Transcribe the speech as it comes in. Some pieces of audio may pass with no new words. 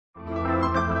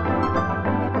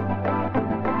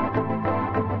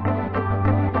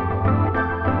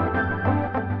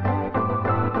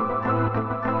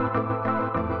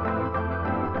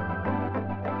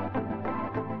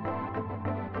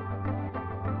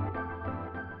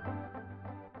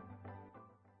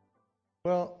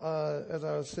Well, as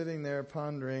I was sitting there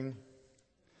pondering,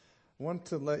 I want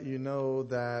to let you know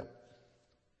that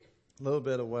a little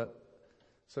bit of what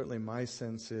certainly my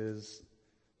sense is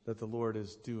that the Lord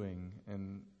is doing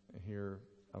and here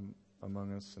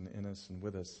among us and in us and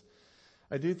with us.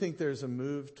 I do think there's a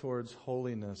move towards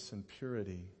holiness and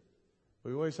purity.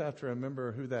 We always have to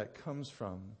remember who that comes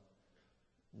from.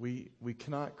 We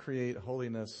cannot create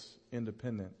holiness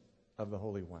independent of the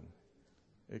Holy One.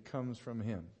 It comes from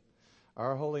Him.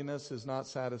 Our holiness is not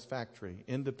satisfactory.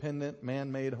 Independent,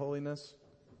 man-made holiness,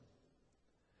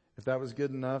 if that was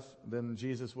good enough, then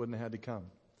Jesus wouldn't have had to come.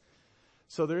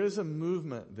 So there is a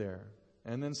movement there.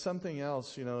 And then something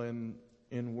else, in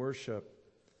worship,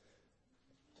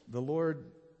 the Lord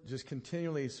just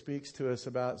continually speaks to us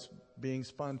about being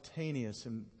spontaneous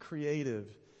and creative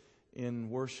in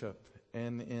worship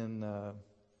and in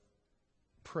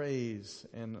praise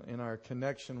and in our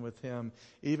connection with Him,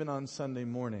 even on Sunday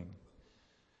morning.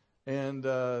 And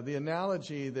the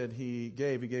analogy that he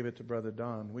gave it to Brother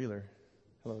Don Wheeler.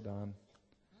 Hello, Don.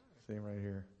 See him right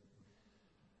here.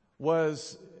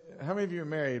 Was, how many of you are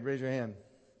married? Raise your hand.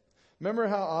 Remember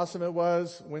how awesome it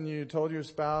was when you told your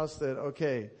spouse that,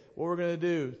 okay, what we're going to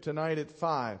do tonight at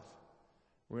 5,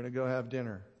 we're going to go have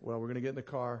dinner. Well, we're going to get in the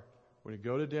car. We're going to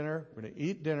go to dinner. We're going to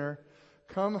eat dinner,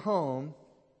 come home,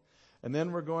 and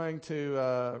then we're going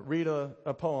to read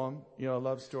a poem, a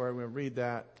love story. We're going to read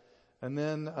that. And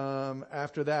then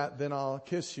after that, then I'll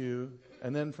kiss you.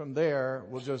 And then from there,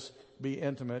 we'll just be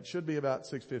intimate. Should be about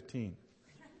 6:15.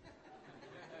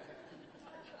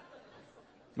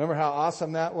 Remember how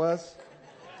awesome that was?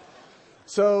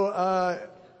 So,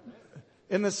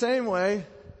 in the same way,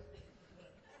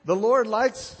 the Lord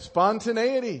likes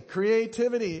spontaneity,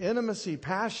 creativity, intimacy,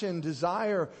 passion,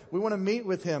 desire. We want to meet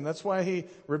with Him. That's why He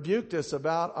rebuked us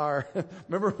about our,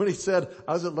 remember when He said,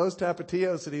 I was at Los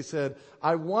Tapatios and He said,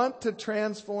 I want to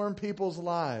transform people's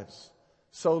lives,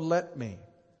 so let me.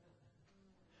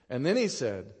 And then He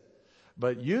said,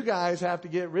 but you guys have to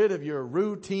get rid of your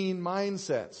routine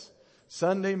mindsets.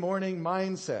 Sunday morning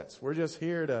mindsets. We're just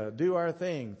here to do our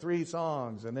thing. 3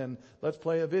 songs and then let's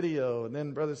play a video and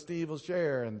then Brother Steve will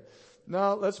share. And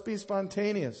no, let's be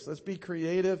spontaneous. Let's be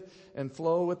creative and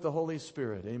flow with the Holy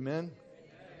Spirit. Amen.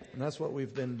 And that's what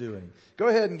we've been doing. Go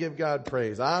ahead and give God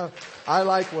praise. I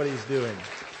like what He's doing.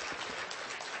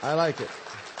 I like it.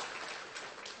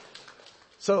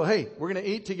 So, hey, we're going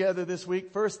to eat together this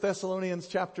week. 1 Thessalonians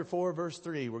chapter 4, verse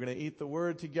 3. We're going to eat the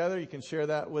Word together. You can share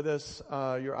that with us,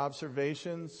 your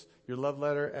observations, your love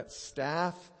letter at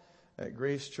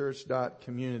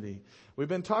staff@gracechurch.community. We've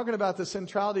been talking about the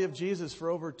centrality of Jesus for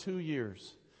over 2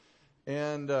 years.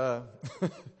 And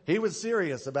He was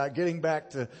serious about getting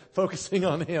back to focusing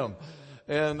on Him.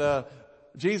 And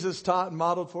Jesus taught and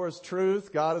modeled for us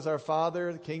truth. God is our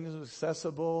Father. The kingdom is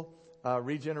accessible.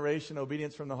 Regeneration,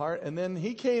 obedience from the heart. And then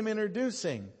He came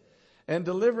introducing and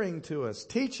delivering to us,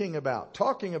 teaching about,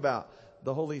 talking about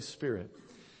the Holy Spirit.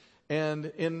 And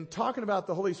in talking about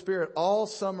the Holy Spirit all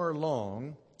summer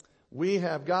long, we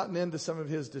have gotten into some of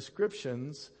His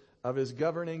descriptions of His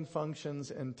governing functions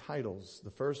and titles.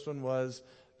 The first one was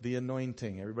the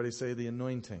anointing. Everybody say the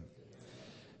anointing.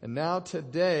 And now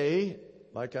today,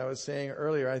 like I was saying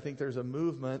earlier, I think there's a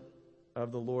movement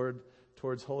of the Lord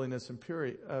towards holiness and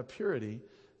purity.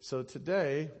 So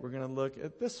today we're going to look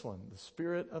at this one, the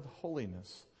Spirit of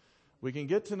holiness. We can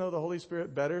get to know the Holy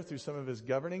Spirit better through some of His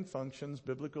governing functions,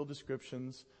 biblical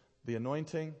descriptions, the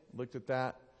anointing, looked at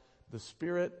that, the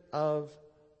Spirit of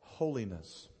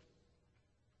holiness.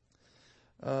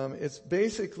 It's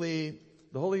basically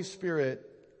the Holy Spirit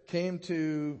came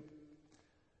to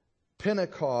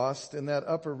Pentecost in that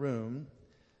upper room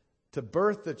to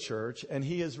birth the church, and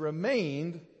He has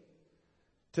remained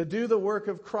to do the work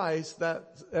of Christ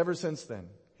that ever since then.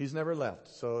 He's never left.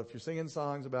 So if you're singing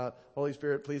songs about Holy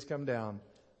Spirit, please come down.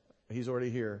 He's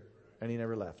already here and He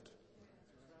never left.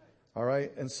 All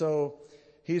right. And so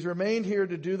He's remained here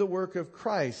to do the work of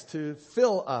Christ, to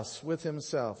fill us with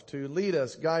Himself, to lead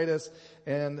us, guide us,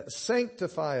 and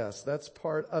sanctify us. That's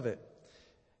part of it.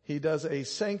 He does a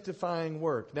sanctifying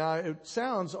work. Now it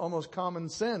sounds almost common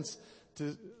sense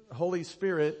to Holy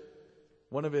Spirit.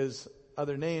 One of His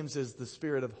other names is the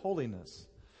Spirit of holiness.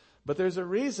 But there's a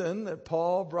reason that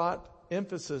Paul brought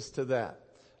emphasis to that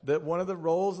one of the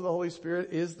roles of the Holy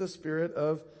Spirit is the Spirit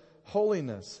of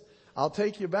holiness. I'll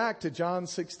take you back to John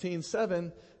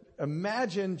 16:7.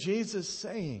 Imagine Jesus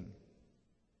saying,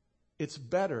 it's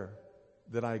better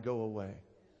that I go away,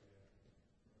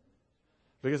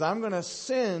 because I'm going to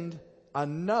send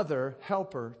another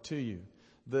helper to you.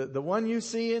 The one you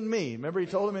see in me. Remember He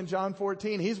told him in John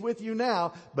 14, He's with you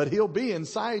now, but He'll be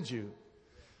inside you.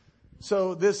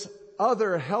 So this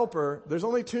other helper, there's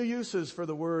only two uses for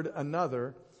the word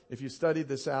another. If you studied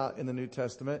this out in the New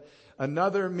Testament,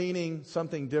 another meaning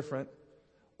something different,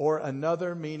 or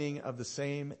another meaning of the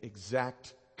same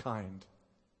exact kind.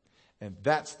 And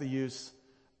that's the use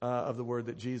of the word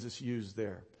that Jesus used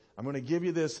there. I'm going to give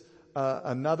you this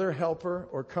another helper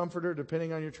or comforter,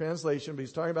 depending on your translation, but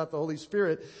he's talking about the Holy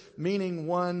Spirit, meaning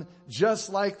one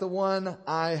just like the one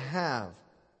I have.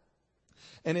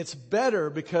 And it's better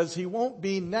because he won't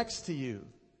be next to you.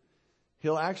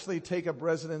 He'll actually take up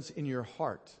residence in your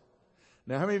heart.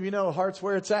 Now, how many of you know heart's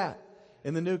where it's at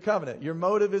in the new covenant? Your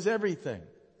motive is everything.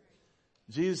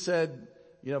 Jesus said,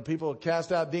 people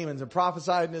cast out demons and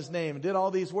prophesied in his name and did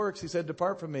all these works. He said,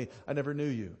 depart from me. I never knew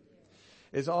you.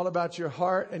 It's all about your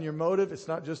heart and your motive. It's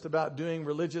not just about doing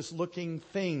religious looking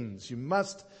things. You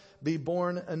must be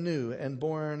born anew and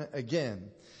born again.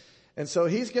 And so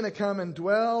he's going to come and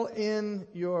dwell in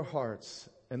your hearts.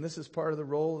 And this is part of the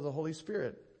role of the Holy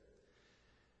Spirit.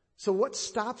 So what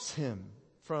stops him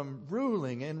from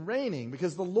ruling and reigning?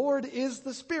 Because the Lord is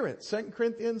the Spirit. 2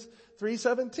 Corinthians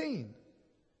 3:17.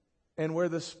 And where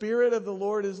the Spirit of the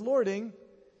Lord is lording,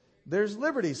 there's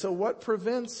liberty. So what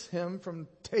prevents him from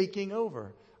taking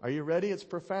over? Are you ready? It's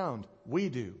profound. We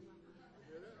do.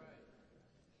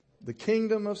 The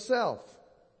kingdom of self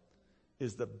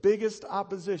is the biggest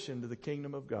opposition to the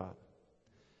kingdom of God.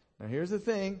 Now here's the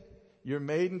thing. You're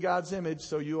made in God's image,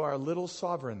 so you are a little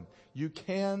sovereign. You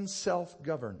can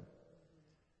self-govern.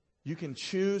 You can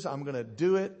choose, I'm going to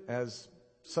do it, as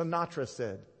Sinatra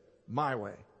said, my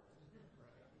way.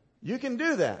 You can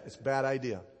do that. It's a bad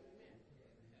idea.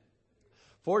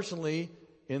 Fortunately,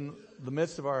 in the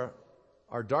midst of our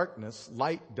darkness,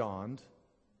 light dawned.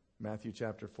 Matthew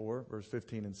chapter 4, verse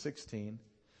 15 and 16.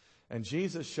 And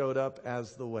Jesus showed up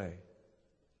as the way,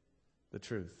 the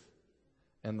truth,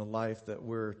 and the life that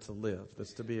we're to live,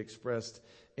 that's to be expressed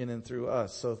in and through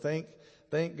us. So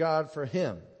thank God for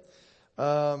him.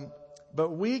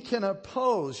 But we can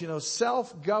oppose,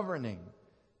 self-governing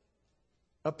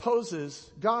opposes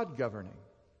God governing.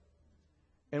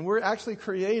 And we're actually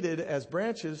created as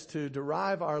branches to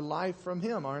derive our life from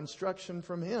him, our instruction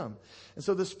from him. And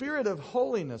so the Spirit of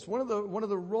holiness, one of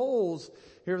the roles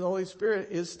here of the Holy Spirit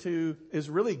is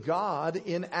really God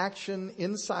in action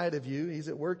inside of you. He's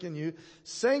at work in you,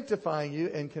 sanctifying you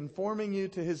and conforming you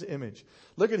to his image.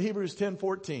 Look at Hebrews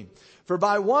 10:14. For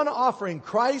by one offering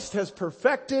Christ has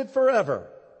perfected forever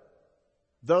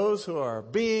those who are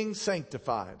being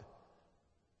sanctified.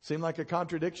 Seem like a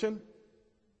contradiction?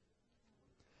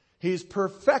 He's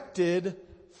perfected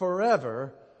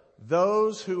forever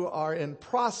those who are in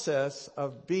process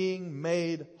of being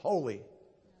made holy.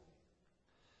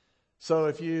 So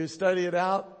if you study it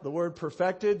out, the word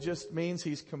perfected just means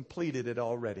he's completed it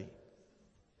already.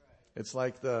 It's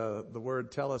like the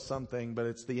word tell us something, but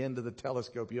it's the end of the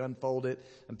telescope. You unfold it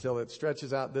until it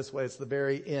stretches out this way. It's the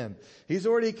very end. He's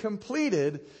already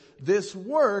completed this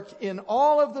work in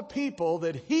all of the people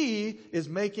that he is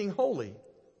making holy.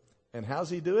 And how's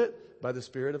he do it? By the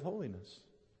Spirit of holiness.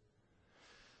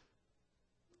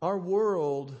 Our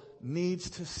world needs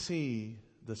to see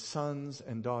the sons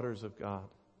and daughters of God.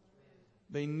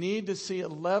 They need to see a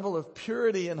level of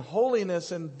purity and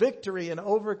holiness and victory and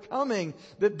overcoming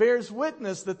that bears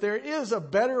witness that there is a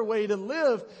better way to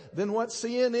live than what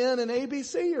CNN and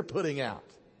ABC are putting out.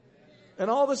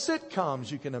 And all the sitcoms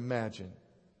you can imagine.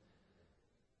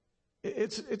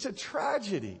 It's a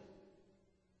tragedy.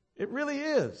 It really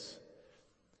is.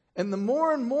 And the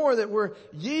more and more that we're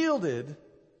yielded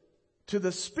to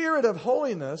the Spirit of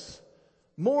holiness,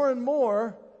 more and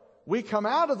more we come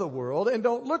out of the world and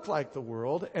don't look like the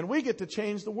world, and we get to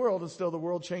change the world instead of the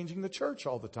world changing the church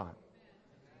all the time.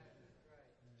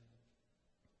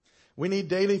 We need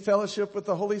daily fellowship with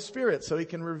the Holy Spirit so he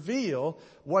can reveal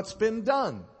what's been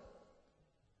done.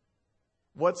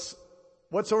 What's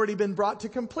already been brought to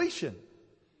completion.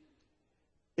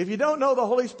 If you don't know the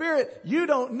Holy Spirit, you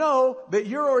don't know that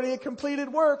you're already a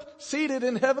completed work seated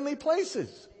in heavenly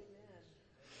places.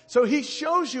 So he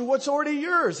shows you what's already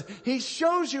yours. He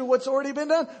shows you what's already been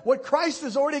done. What Christ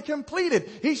has already completed.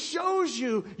 He shows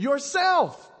you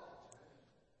yourself.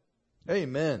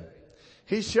 Amen.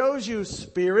 He shows you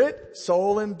spirit,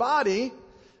 soul, and body.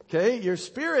 Okay, your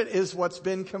spirit is what's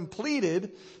been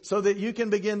completed so that you can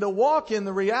begin to walk in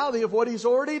the reality of what he's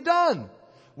already done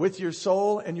with your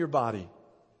soul and your body.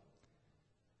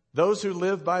 Those who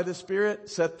live by the Spirit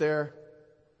set their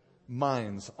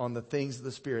minds on the things of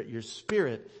the Spirit. Your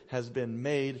spirit has been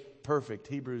made perfect.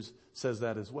 Hebrews says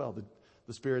that as well.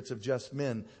 The spirits of just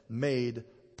men made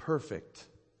perfect.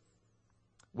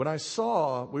 When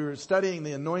we were studying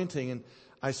the anointing, and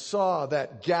I saw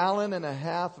that 1.5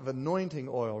 gallons of anointing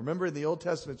oil. Remember, in the Old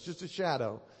Testament, it's just a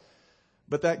shadow.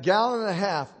 But that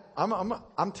 1.5 gallons,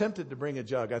 I'm tempted to bring a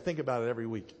jug. I think about it every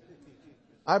week.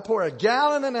 I pour 1.5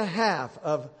 gallons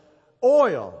of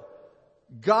oil,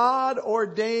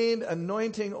 God-ordained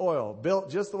anointing oil, built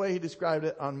just the way he described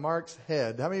it on Mark's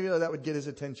head. How many of you know that would get his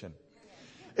attention?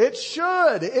 It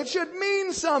should. It should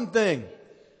mean something.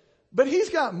 But he's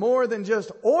got more than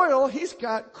just oil. He's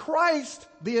got Christ,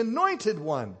 the anointed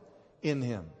one, in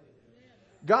him.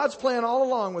 God's plan all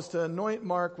along was to anoint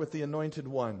Mark with the anointed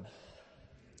one.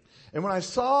 And when I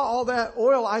saw all that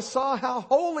oil, I saw how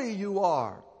holy you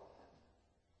are.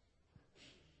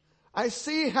 I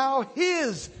see how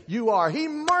his you are. He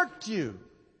marked you.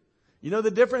 You know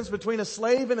the difference between a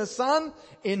slave and a son?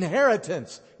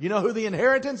 Inheritance. You know who the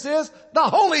inheritance is? The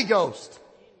Holy Ghost.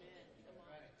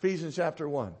 Ephesians chapter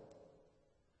 1,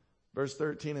 verse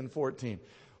 13 and 14.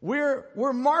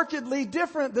 We're markedly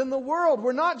different than the world.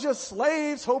 We're not just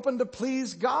slaves hoping to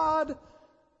please God.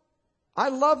 I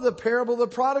love the parable of the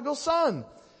prodigal son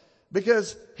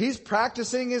because he's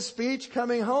practicing his speech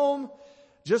coming home.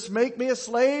 Just make me a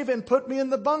slave and put me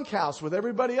in the bunkhouse with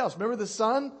everybody else. Remember the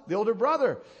son, the older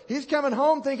brother? He's coming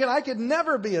home thinking, I could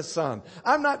never be a son.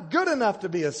 I'm not good enough to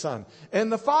be a son.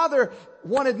 And the father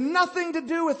wanted nothing to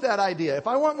do with that idea. If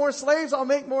I want more slaves, I'll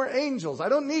make more angels. I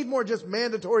don't need more just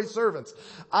mandatory servants.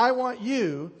 I want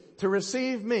you to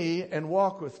receive me and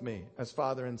walk with me as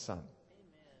father and son.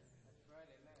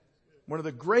 One of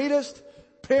the greatest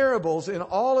parables in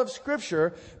all of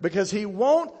Scripture, because he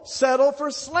won't settle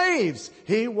for slaves.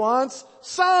 He wants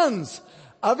sons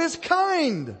of his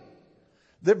kind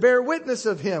that bear witness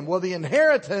of him. Well, the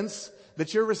inheritance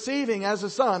that you're receiving as a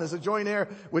son, as a joint heir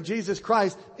with Jesus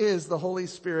Christ, is the Holy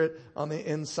Spirit on the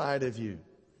inside of you.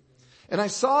 And I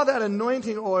saw that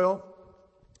anointing oil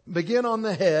begin on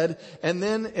the head, and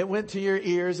then it went to your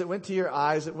ears, it went to your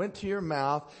eyes, it went to your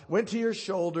mouth, went to your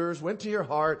shoulders, went to your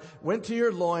heart, went to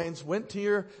your loins, went to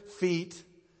your feet.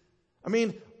 I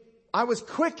mean, I was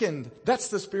quickened. That's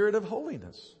the Spirit of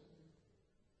holiness.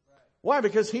 Why?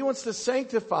 Because he wants to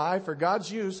sanctify for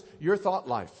God's use your thought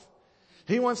life.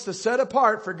 He wants to set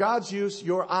apart for God's use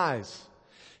your eyes.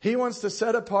 He wants to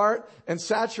set apart and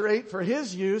saturate for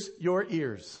his use your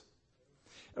ears.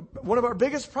 One of our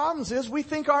biggest problems is we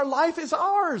think our life is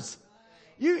ours.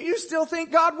 You still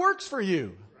think God works for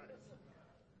you.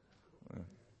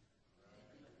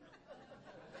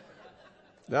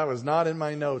 That was not in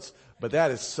my notes, but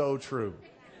that is so true.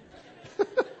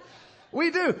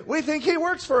 We do. We think he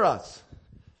works for us.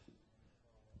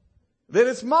 That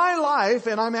it's my life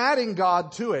and I'm adding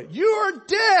God to it. You're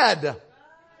dead.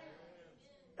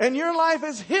 And your life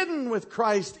is hidden with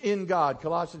Christ in God.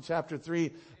 Colossians chapter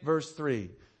 3, verse 3.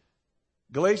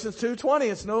 Galatians 2:20,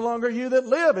 it's no longer you that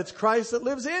live, it's Christ that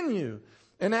lives in you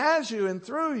and as you and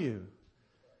through you.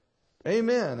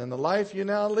 Amen. And the life you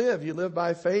now live, you live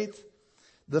by faith,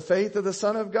 the faith of the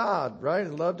Son of God, right?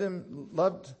 And loved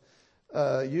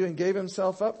you and gave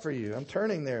himself up for you. I'm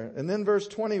turning there. And then verse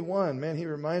 21, man, he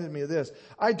reminded me of this.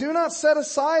 I do not set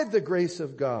aside the grace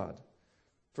of God.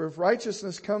 For if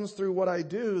righteousness comes through what I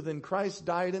do, then Christ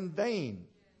died in vain.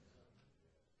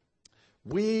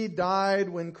 We died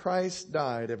when Christ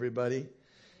died, everybody.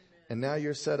 And now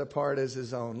you're set apart as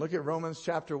his own. Look at Romans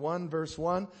chapter 1, verse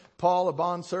 1. Paul, a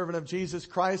bondservant of Jesus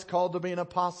Christ, called to be an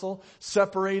apostle,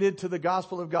 separated to the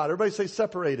gospel of God. Everybody say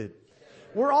separated.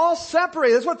 We're all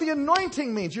separated. That's what the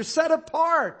anointing means. You're set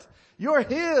apart. You're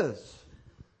his.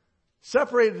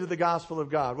 Separated to the gospel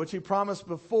of God, which he promised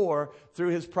before through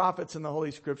his prophets in the Holy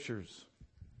Scriptures.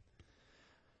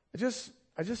 I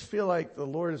just feel like the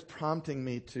Lord is prompting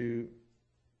me to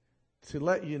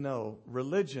let you know,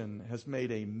 religion has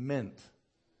made a mint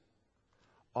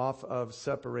off of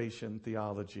separation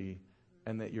theology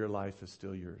and that your life is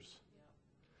still yours.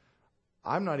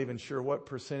 I'm not even sure what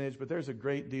percentage, but there's a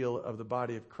great deal of the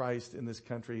body of Christ in this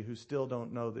country who still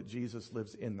don't know that Jesus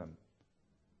lives in them.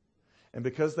 And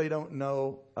because they don't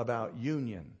know about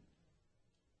union,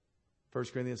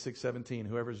 1 Corinthians 6:17,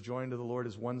 whoever is joined to the Lord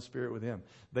is one spirit with him.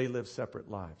 They live separate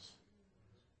lives.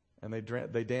 And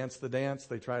they dance the dance.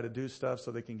 They try to do stuff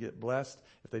so they can get blessed.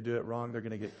 If they do it wrong, they're going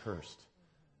to get cursed.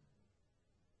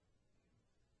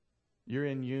 You're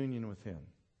in union with him.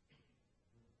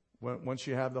 Once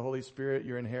you have the Holy Spirit,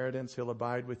 your inheritance, he'll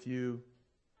abide with you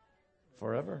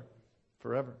forever.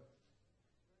 Forever.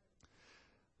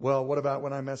 Well, what about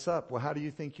when I mess up? Well, how do you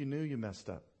think you knew you messed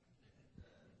up?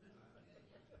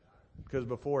 Because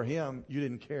before him, you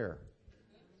didn't care.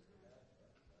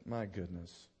 My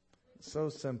goodness. So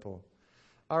simple.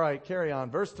 All right, carry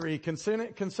on. Verse 3,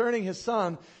 concerning his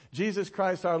Son, Jesus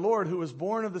Christ our Lord, who was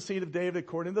born of the seed of David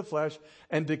according to the flesh,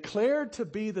 and declared to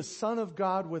be the Son of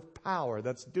God with power.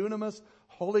 That's dunamis,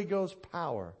 Holy Ghost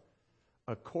power,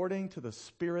 according to the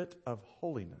Spirit of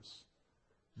holiness,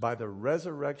 by the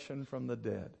resurrection from the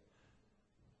dead.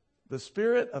 The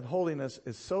Spirit of holiness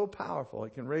is so powerful,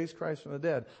 it can raise Christ from the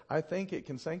dead. I think it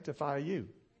can sanctify you.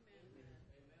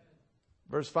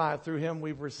 Verse 5, through him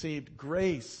we've received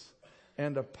grace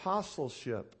and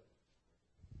apostleship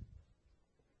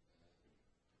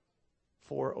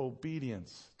for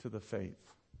obedience to the faith.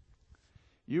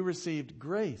 You received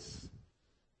grace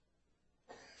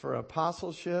for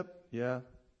apostleship. Yeah,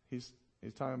 he's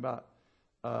talking about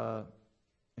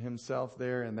himself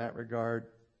there in that regard,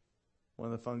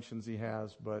 one of the functions he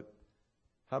has. But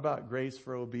how about grace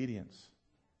for obedience?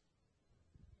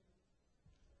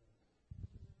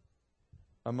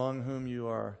 Among whom you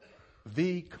are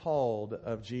the called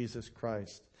of Jesus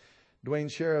Christ. Dwayne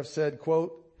Sheriff said,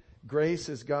 quote, grace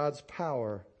is God's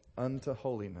power unto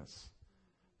holiness.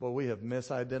 Well, we have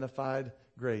misidentified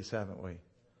grace, haven't we?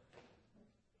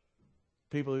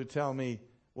 People who tell me,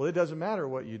 well, it doesn't matter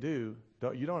what you do.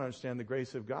 You don't understand the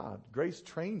grace of God. Grace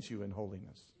trains you in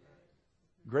holiness.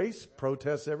 Grace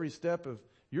protests every step of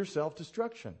your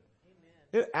self-destruction.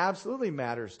 It absolutely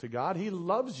matters to God. He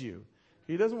loves you.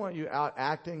 He doesn't want you out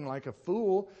acting like a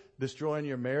fool, destroying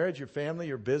your marriage, your family,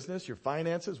 your business, your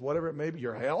finances, whatever it may be,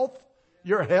 your health.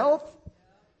 Your health.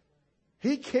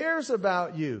 He cares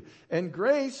about you. And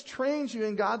grace trains you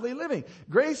in godly living.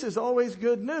 Grace is always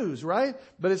good news, right?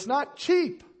 But it's not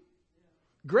cheap.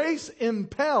 Grace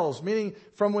impels, meaning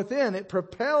from within, it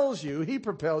propels you, he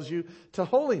propels you to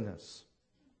holiness.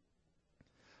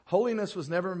 Holiness was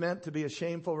never meant to be a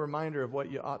shameful reminder of what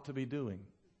you ought to be doing,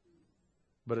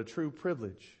 but a true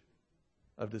privilege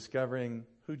of discovering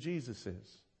who Jesus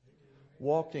is,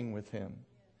 walking with him,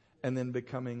 and then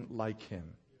becoming like him.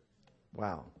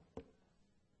 Wow.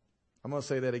 I'm going to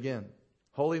say that again.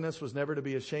 Holiness was never to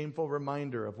be a shameful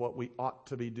reminder of what we ought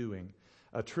to be doing,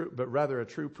 but rather a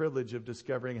true privilege of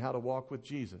discovering how to walk with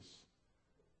Jesus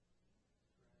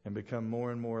and become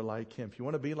more and more like him. If you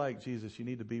want to be like Jesus, you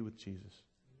need to be with Jesus.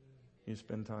 You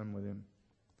spend time with him.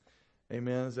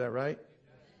 Amen. Is that right?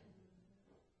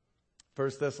 1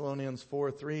 Thessalonians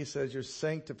 4:3 says your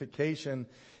sanctification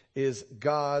is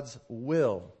God's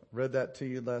will. Read that to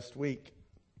you last week.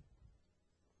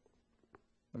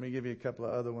 Let me give you a couple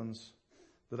of other ones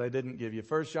that I didn't give you.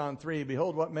 1 John 3,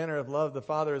 behold what manner of love the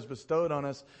Father has bestowed on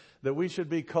us, that we should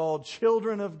be called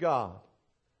children of God.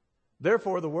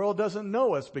 Therefore the world doesn't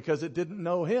know us because it didn't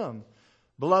know him.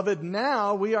 Beloved,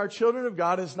 now we are children of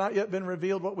God. It has not yet been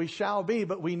revealed what we shall be,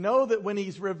 but we know that when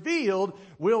he's revealed,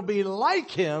 we'll be like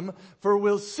him, for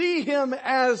we'll see him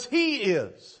as he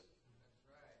is.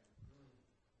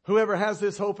 Whoever has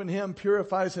this hope in him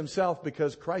purifies himself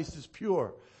because Christ is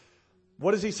pure.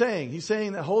 What is he saying? He's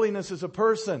saying that holiness is a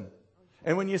person.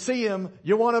 And when you see him,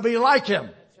 you want to be like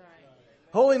him.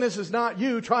 Holiness is not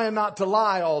you trying not to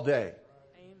lie all day.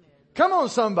 Come on,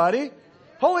 somebody.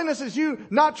 Holiness is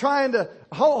not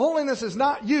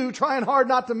you trying hard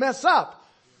not to mess up.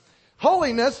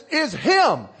 Holiness is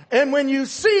him. And when you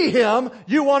see him,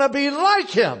 you want to be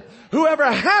like him.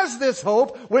 Whoever has this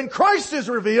hope, when Christ is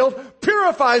revealed,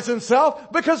 purifies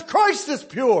himself because Christ is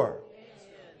pure.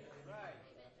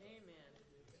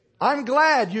 I'm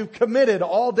glad you've committed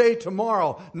all day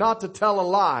tomorrow not to tell a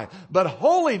lie. But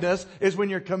holiness is when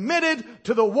you're committed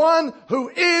to the one who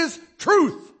is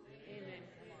truth.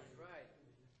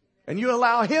 And you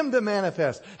allow him to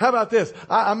manifest. How about this?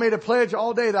 I made a pledge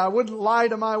all day that I wouldn't lie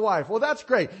to my wife. Well, that's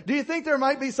great. Do you think there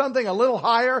might be something a little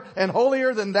higher and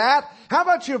holier than that? How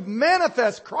about you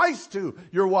manifest Christ to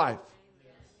your wife?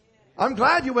 I'm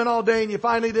glad you went all day and you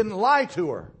finally didn't lie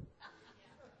to her.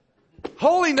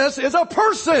 Holiness is a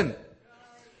person.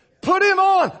 Put him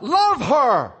on. Love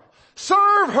her.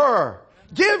 Serve her.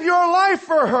 Give your life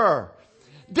for her.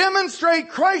 Demonstrate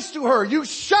Christ to her. You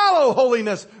shallow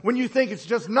holiness when you think it's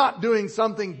just not doing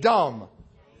something dumb.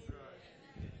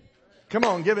 Come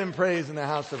on, give him praise in the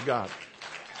house of God.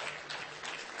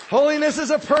 Holiness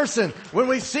is a person. When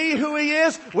we see who he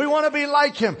is, we want to be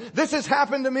like him. This has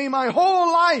happened to me my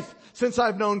whole life since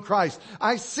I've known Christ.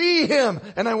 I see him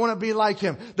and I want to be like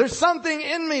him. There's something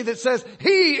in me that says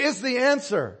he is the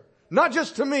answer. Not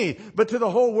just to me, but to the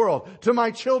whole world, to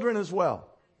my children as well.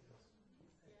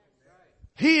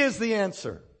 He is the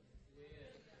answer.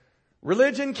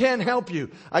 Religion can't help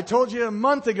you. I told you a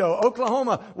month ago,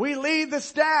 Oklahoma, we lead the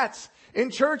stats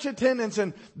in church attendance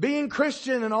and being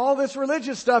Christian and all this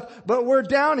religious stuff, but we're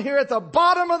down here at the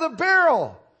bottom of the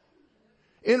barrel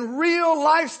in real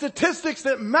life statistics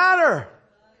that matter.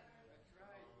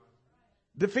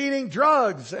 defeating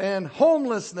drugs and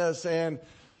homelessness and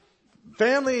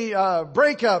family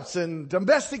breakups and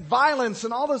domestic violence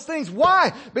and all those things.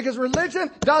 Why? Because religion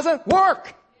doesn't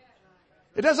work.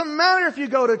 It doesn't matter if you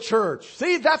go to church.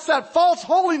 See, that's that false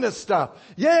holiness stuff.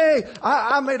 Yay,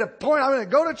 I made a point. I'm going to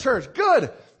go to church.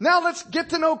 Good. Now let's get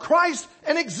to know Christ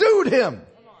and exude Him.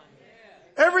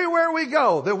 Everywhere we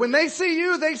go, that when they see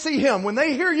you, they see Him. When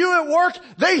they hear you at work,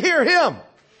 they hear Him.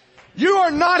 You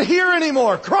are not here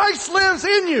anymore. Christ lives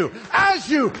in you, as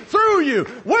you, through you.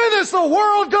 When is the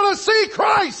world going to see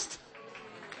Christ?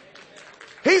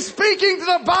 He's speaking to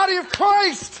the body of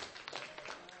Christ.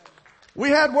 We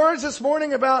had words this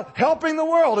morning about helping the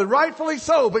world, and rightfully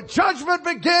so, but judgment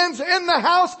begins in the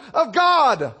house of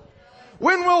God.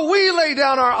 When will we lay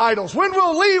down our idols? When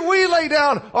will we lay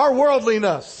down our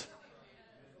worldliness?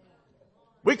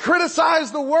 We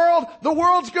criticize the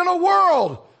world's gonna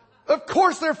world. Of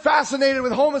course they're fascinated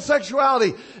with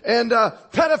homosexuality and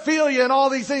pedophilia and all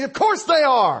these things. Of course they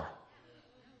are.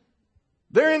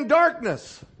 They're in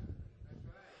darkness.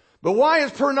 But why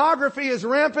is pornography as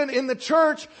rampant in the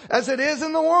church as it is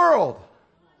in the world?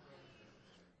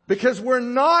 Because we're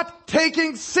not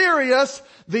taking serious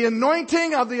the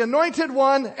anointing of the Anointed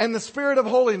One and the Spirit of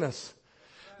holiness.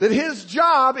 That His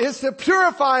job is to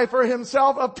purify for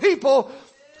Himself a people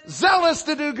zealous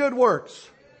to do good works.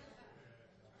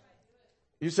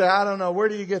 You say, I don't know, where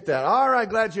do you get that? All right,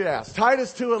 glad you asked.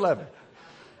 Titus 2:11.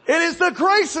 It is the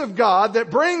grace of God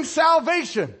that brings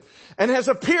salvation and has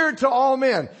appeared to all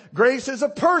men. Grace is a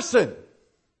person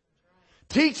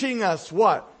teaching us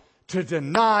what? To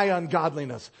deny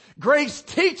ungodliness. Grace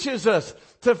teaches us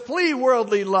to flee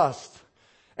worldly lust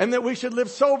and that we should live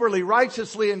soberly,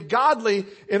 righteously, and godly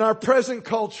in our present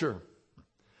culture.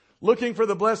 Looking for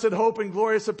the blessed hope and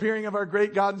glorious appearing of our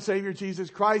great God and Savior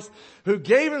Jesus Christ, who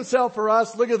gave Himself for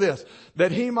us, look at this,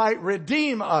 that He might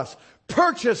redeem us,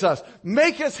 purchase us,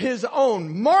 make us His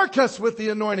own, mark us with the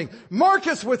anointing, mark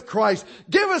us with Christ,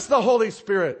 give us the Holy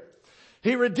Spirit.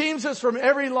 He redeems us from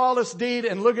every lawless deed,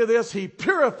 and look at this, He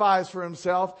purifies for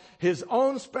Himself His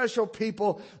own special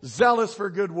people, zealous for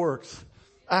good works.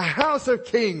 A house of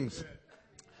kings,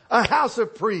 a house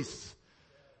of priests.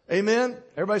 Amen?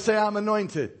 Everybody say, I'm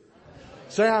anointed.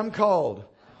 Say, I'm called.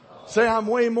 Say, I'm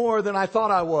way more than I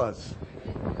thought I was.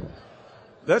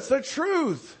 That's the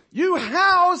truth. You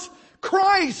house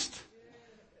Christ.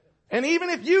 And even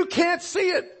if you can't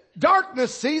see it,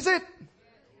 darkness sees it.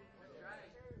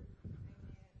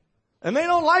 And they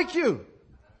don't like you.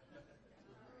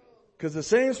 Because the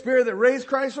same Spirit that raised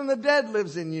Christ from the dead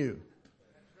lives in you.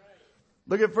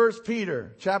 Look at 1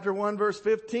 Peter chapter 1 verse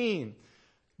 15.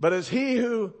 But as He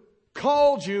who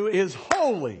called you is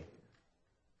holy,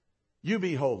 you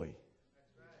be holy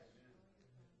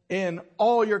in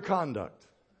all your conduct.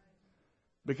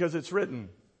 Because it's written,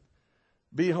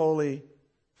 be holy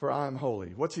for I'm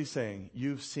holy. What's He saying?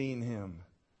 You've seen Him.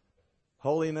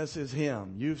 Holiness is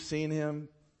Him. You've seen Him.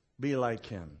 Be like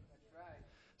Him.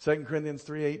 2 Corinthians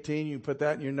 3:18, you put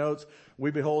that in your notes. We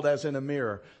behold as in a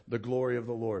mirror the glory of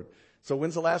the Lord. So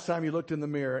when's the last time you looked in the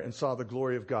mirror and saw the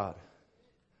glory of God?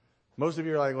 Most of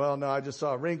you are like, well, no, I just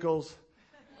saw wrinkles.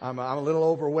 I'm a little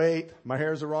overweight. My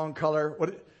hair's the wrong color.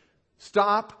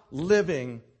 Stop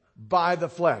living by the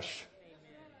flesh.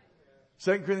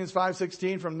 2 Corinthians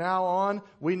 5:16, from now on,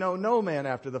 we know no man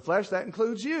after the flesh. That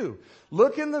includes you.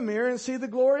 Look in the mirror and see the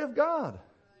glory of God.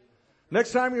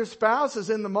 Next time your spouse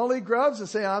is in the mully grubs and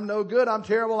say, I'm no good, I'm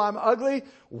terrible, I'm ugly,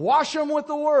 wash them with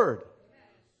the Word.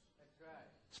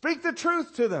 Speak the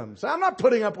truth to them. Say, I'm not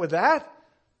putting up with that.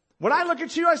 When I look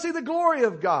at you, I see the glory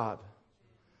of God.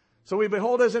 So we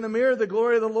behold as in a mirror the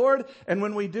glory of the Lord. And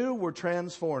when we do, we're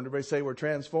transformed. Everybody say we're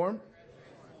transformed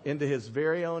into His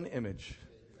very own image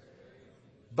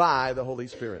by the Holy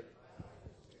Spirit.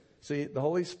 See, the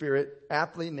Holy Spirit,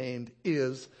 aptly named,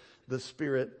 is the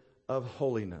Spirit of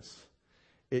holiness.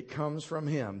 It comes from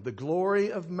Him. The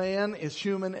glory of man is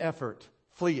human effort.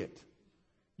 Flee it.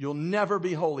 You'll never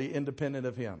be holy independent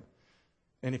of Him.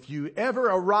 And if you ever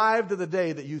arrive to the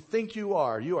day that you think you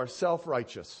are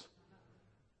self-righteous.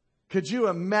 Could you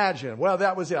imagine? Well,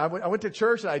 that was it. I went to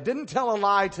church and I didn't tell a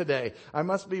lie today. I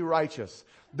must be righteous.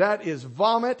 That is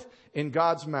vomit in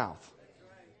God's mouth.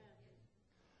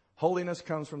 Holiness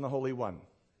comes from the Holy One.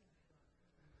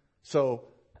 So,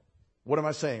 what am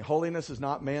I saying? Holiness is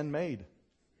not man-made.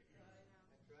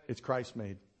 It's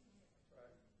Christ-made.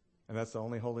 And that's the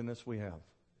only holiness we have.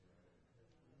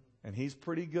 And He's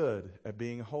pretty good at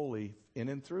being holy in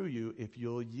and through you if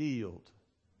you'll yield.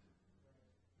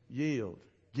 Yield.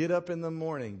 Get up in the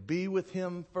morning. Be with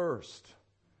Him first.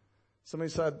 Somebody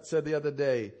said the other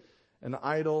day, an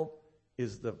idol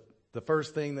is the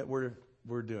first thing that we're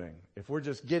we're doing. If we're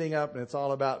just getting up and it's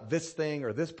all about this thing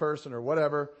or this person or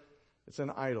whatever, it's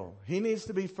an idol. He needs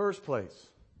to be first place.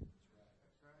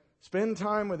 Spend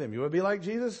time with Him. You want to be like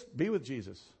Jesus? Be with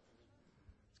Jesus.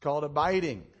 It's called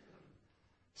abiding.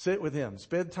 Sit with Him.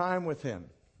 Spend time with Him.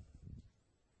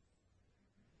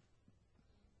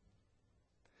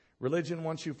 Religion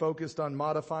wants you focused on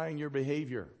modifying your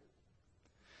behavior,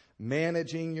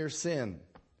 managing your sin.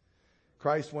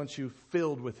 Christ wants you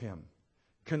filled with Him,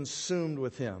 consumed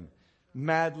with Him,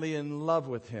 madly in love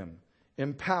with Him,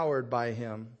 empowered by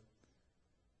Him,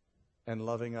 and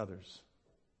loving others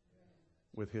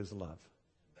with His love.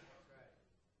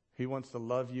 He wants to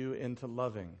love you into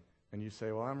loving. And you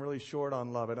say, well, I'm really short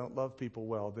on love. I don't love people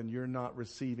well. Then you're not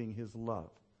receiving His love.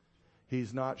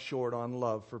 He's not short on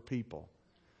love for people.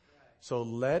 So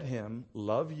let Him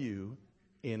love you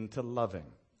into loving.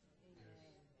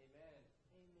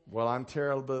 Well, I'm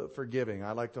terrible at forgiving.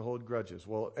 I like to hold grudges.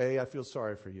 Well, I feel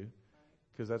sorry for you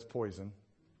because that's poison.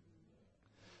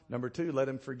 Number 2, let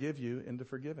Him forgive you into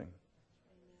forgiving.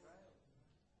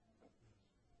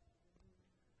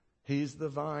 He's the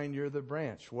vine, you're the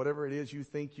branch. Whatever it is you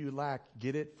think you lack,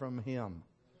 get it from Him.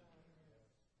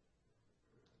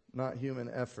 Not human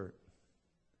effort.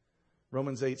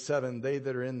 Romans 8:7, they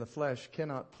that are in the flesh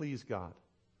cannot please God.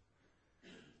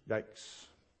 Yikes.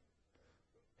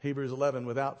 Hebrews 11,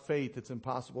 without faith it's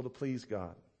impossible to please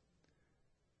God.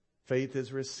 Faith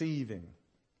is receiving,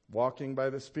 walking by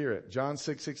the Spirit. John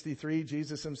 6:63,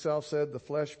 Jesus Himself said, the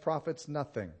flesh profits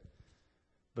nothing,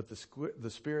 but the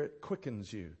Spirit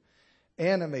quickens you,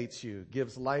 animates you,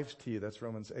 gives life to you. That's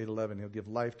Romans 8:11. He'll give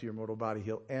life to your mortal body.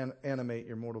 He'll animate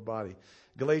your mortal body.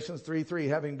 Galatians 3:3,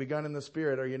 having begun in the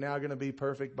Spirit, are you now going to be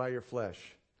perfect by your flesh?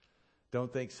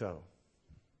 Don't think so.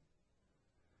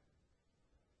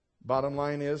 Bottom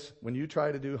line is, when you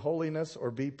try to do holiness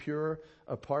or be pure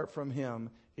apart from Him,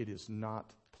 it is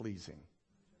not pleasing.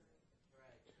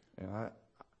 And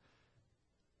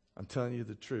I'm telling you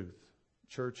the truth.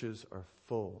 Churches are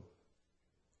full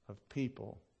of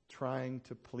people trying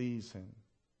to please Him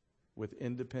with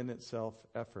independent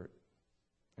self-effort,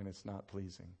 and it's not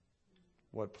pleasing.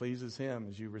 What pleases Him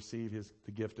is you receive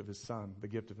the gift of His Son, the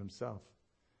gift of Himself.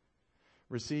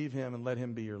 Receive Him and let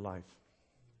Him be your life.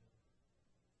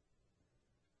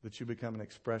 That you become an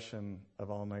expression of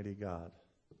Almighty God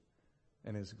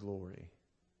and His glory.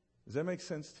 Does that make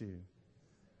sense to you?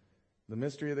 The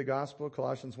mystery of the gospel,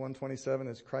 Colossians 1:27,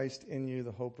 is Christ in you,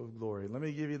 the hope of glory. Let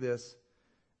me give you this,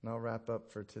 and I'll wrap up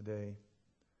for today.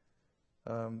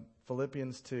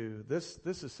 Philippians 2. This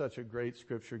is such a great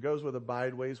scripture. It goes with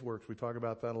abide, ways, works. We talk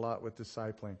about that a lot with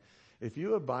discipling. If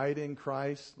you abide in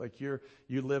Christ, like you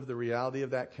live the reality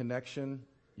of that connection,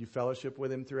 you fellowship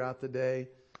with Him throughout the day.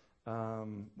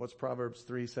 What's Proverbs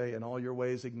 3 say? In all your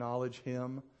ways acknowledge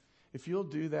Him. If you'll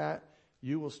do that,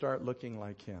 you will start looking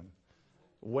like Him.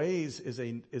 Ways is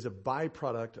a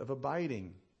byproduct of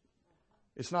abiding.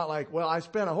 It's not like, well, I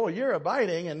spent a whole year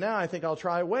abiding and now I think I'll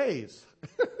try ways.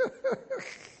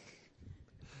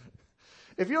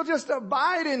 If you'll just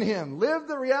abide in Him, live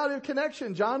the reality of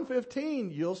connection, John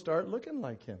 15, you'll start looking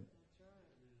like Him.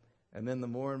 And then the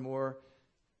more and more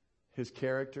His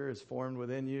character is formed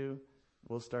within you,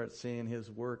 we'll start seeing His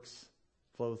works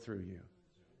flow through you.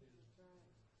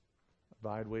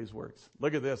 Abide, ways, works.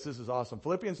 Look at this. This is awesome.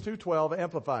 Philippians 2:12,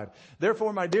 Amplified.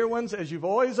 Therefore, my dear ones, as you've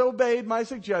always obeyed my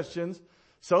suggestions,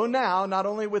 so now, not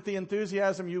only with the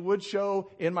enthusiasm you would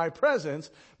show in my presence,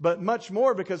 but much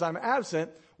more because I'm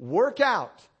absent, work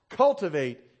out,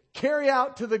 cultivate, carry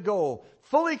out to the goal,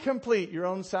 fully complete your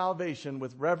own salvation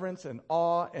with reverence and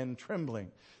awe and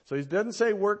trembling. So He doesn't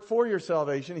say work for your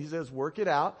salvation. He says work it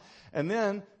out. And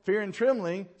then fear and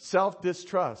trembling,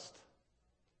 self-distrust,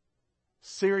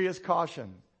 serious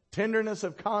caution, tenderness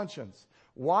of conscience,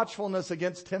 watchfulness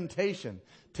against temptation,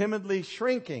 timidly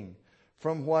shrinking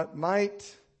from what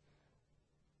might,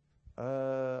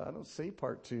 I don't see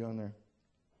part 2 on there.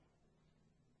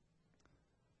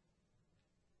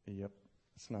 Yep,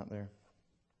 it's not there.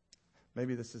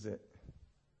 Maybe this is it.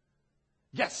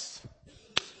 Yes!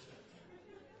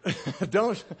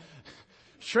 Don't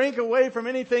shrink away from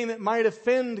anything that might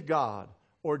offend God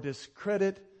or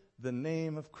discredit the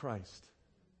name of Christ.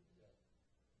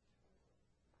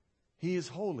 He is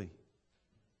holy.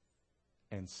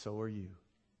 And so are you.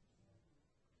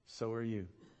 So are you.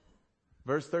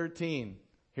 Verse 13.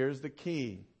 Here's the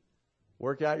key.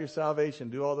 Work out your salvation.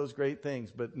 Do all those great things,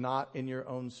 but not in your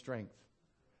own strength.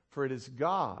 For it is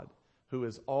God who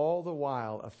is all the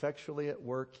while effectually at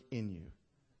work in you,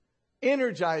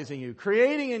 energizing you,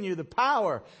 creating in you the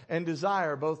power and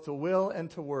desire both to will and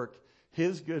to work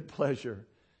His good pleasure,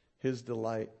 His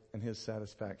delight, and His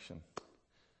satisfaction.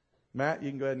 Matt, you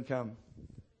can go ahead and come.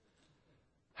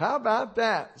 How about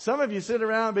that? Some of you sit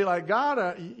around and be like,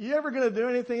 God, you ever going to do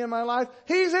anything in my life?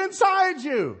 He's inside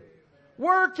you,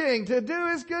 working to do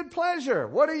His good pleasure.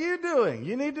 What are you doing?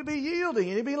 You need to be yielding.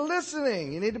 You need to be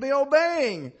listening. You need to be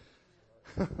obeying.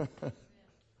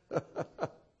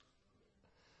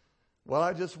 Well,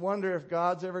 I just wonder if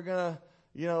God's ever going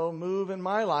to, move in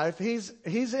my life. He's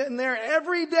in there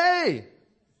every day.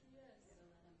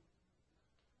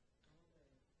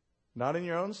 Not in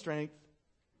your own strength,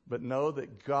 but know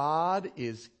that God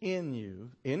is in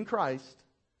you, in Christ,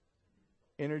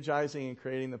 energizing and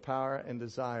creating the power and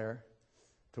desire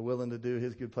to will and to do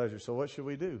His good pleasure. So what should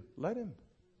we do? Let Him.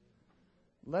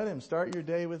 Let Him. Start your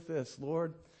day with this.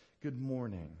 Lord, good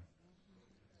morning.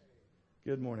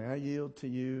 Good morning. I yield to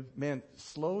you. Man,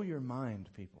 slow your mind,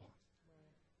 people.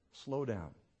 Slow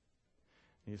down.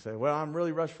 You say, well, I'm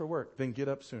really rushed for work. Then get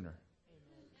up sooner.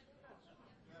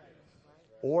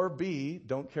 Or B,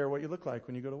 don't care what you look like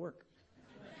when you go to work.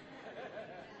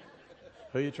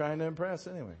 Who are you trying to impress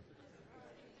anyway?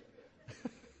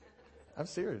 I'm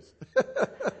serious.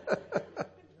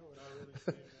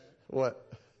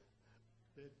 What?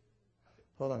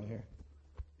 Hold on here.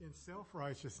 In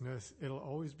self-righteousness, it'll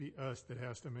always be us that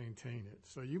has to maintain it.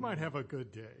 So you might have a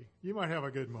good day. You might have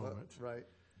a good moment. Right.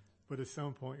 But at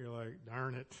some point you're like,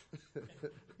 darn it.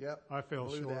 Yep. I fell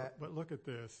Blew short. that. But look at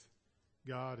this.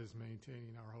 God is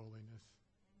maintaining our holiness.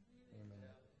 Amen.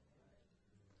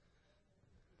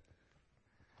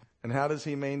 And how does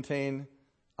He maintain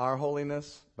our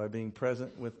holiness? By being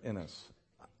present within us.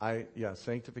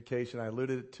 Sanctification. I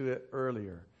alluded to it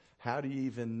earlier. How do you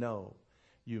even know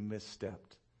you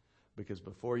misstepped? Because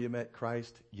before you met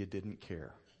Christ, you didn't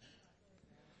care.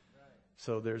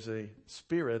 So there's a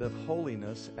spirit of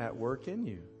holiness at work in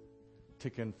you to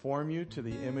conform you to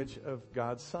the image of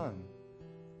God's Son.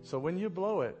 So when you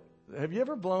blow it, have you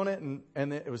ever blown it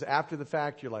and it was after the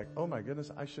fact, you're like, oh my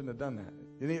goodness, I shouldn't have done that.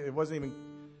 It wasn't even,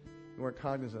 you weren't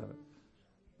cognizant of it.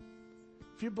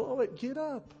 If you blow it, get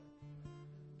up.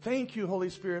 Thank you, Holy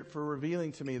Spirit, for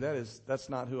revealing to me that's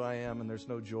not who I am, and there's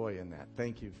no joy in that.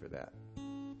 Thank you for that.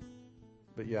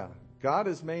 But yeah, God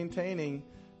is maintaining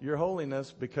your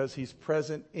holiness because He's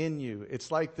present in you. It's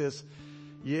like this.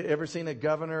 You ever seen a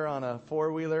governor on a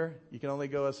four-wheeler? You can only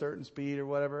go a certain speed or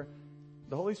whatever.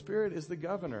 The Holy Spirit is the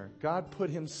governor. God put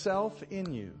Himself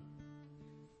in you.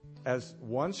 As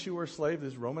once you were a slave,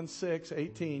 this is Romans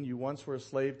 6:18, you once were a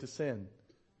slave to sin.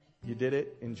 You did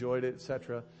it, enjoyed it,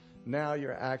 etc. Now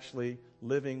you're actually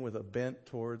living with a bent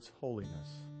towards holiness,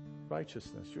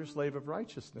 righteousness. You're a slave of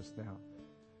righteousness now.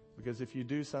 Because if you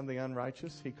do something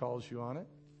unrighteous, He calls you on it.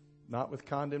 Not with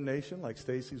condemnation, like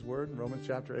Stacy's word in Romans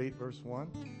chapter 8, verse 1.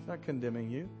 He's not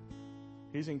condemning you.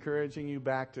 He's encouraging you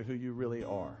back to who you really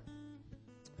are.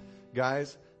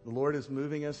 Guys, the Lord is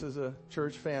moving us as a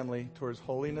church family towards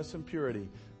holiness and purity,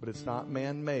 but it's not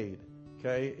man-made.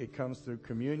 Okay? It comes through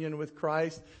communion with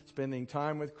Christ, spending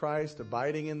time with Christ,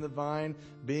 abiding in the vine,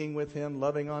 being with Him,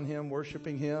 loving on Him,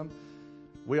 worshiping Him.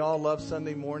 We all love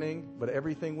Sunday morning, but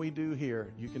everything we do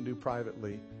here, you can do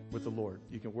privately with the Lord.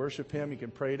 You can worship Him. You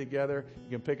can pray together. You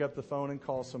can pick up the phone and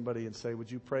call somebody and say, would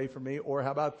you pray for me? Or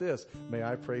how about this? May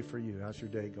I pray for you? How's your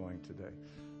day going today?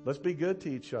 Let's be good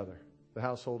to each other, the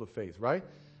household of faith, right?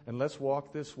 And let's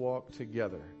walk this walk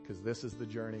together, because this is the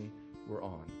journey we're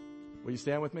on. Will you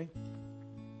stand with me?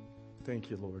 Thank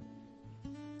you, Lord.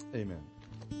 Amen.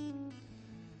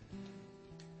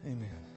 Amen.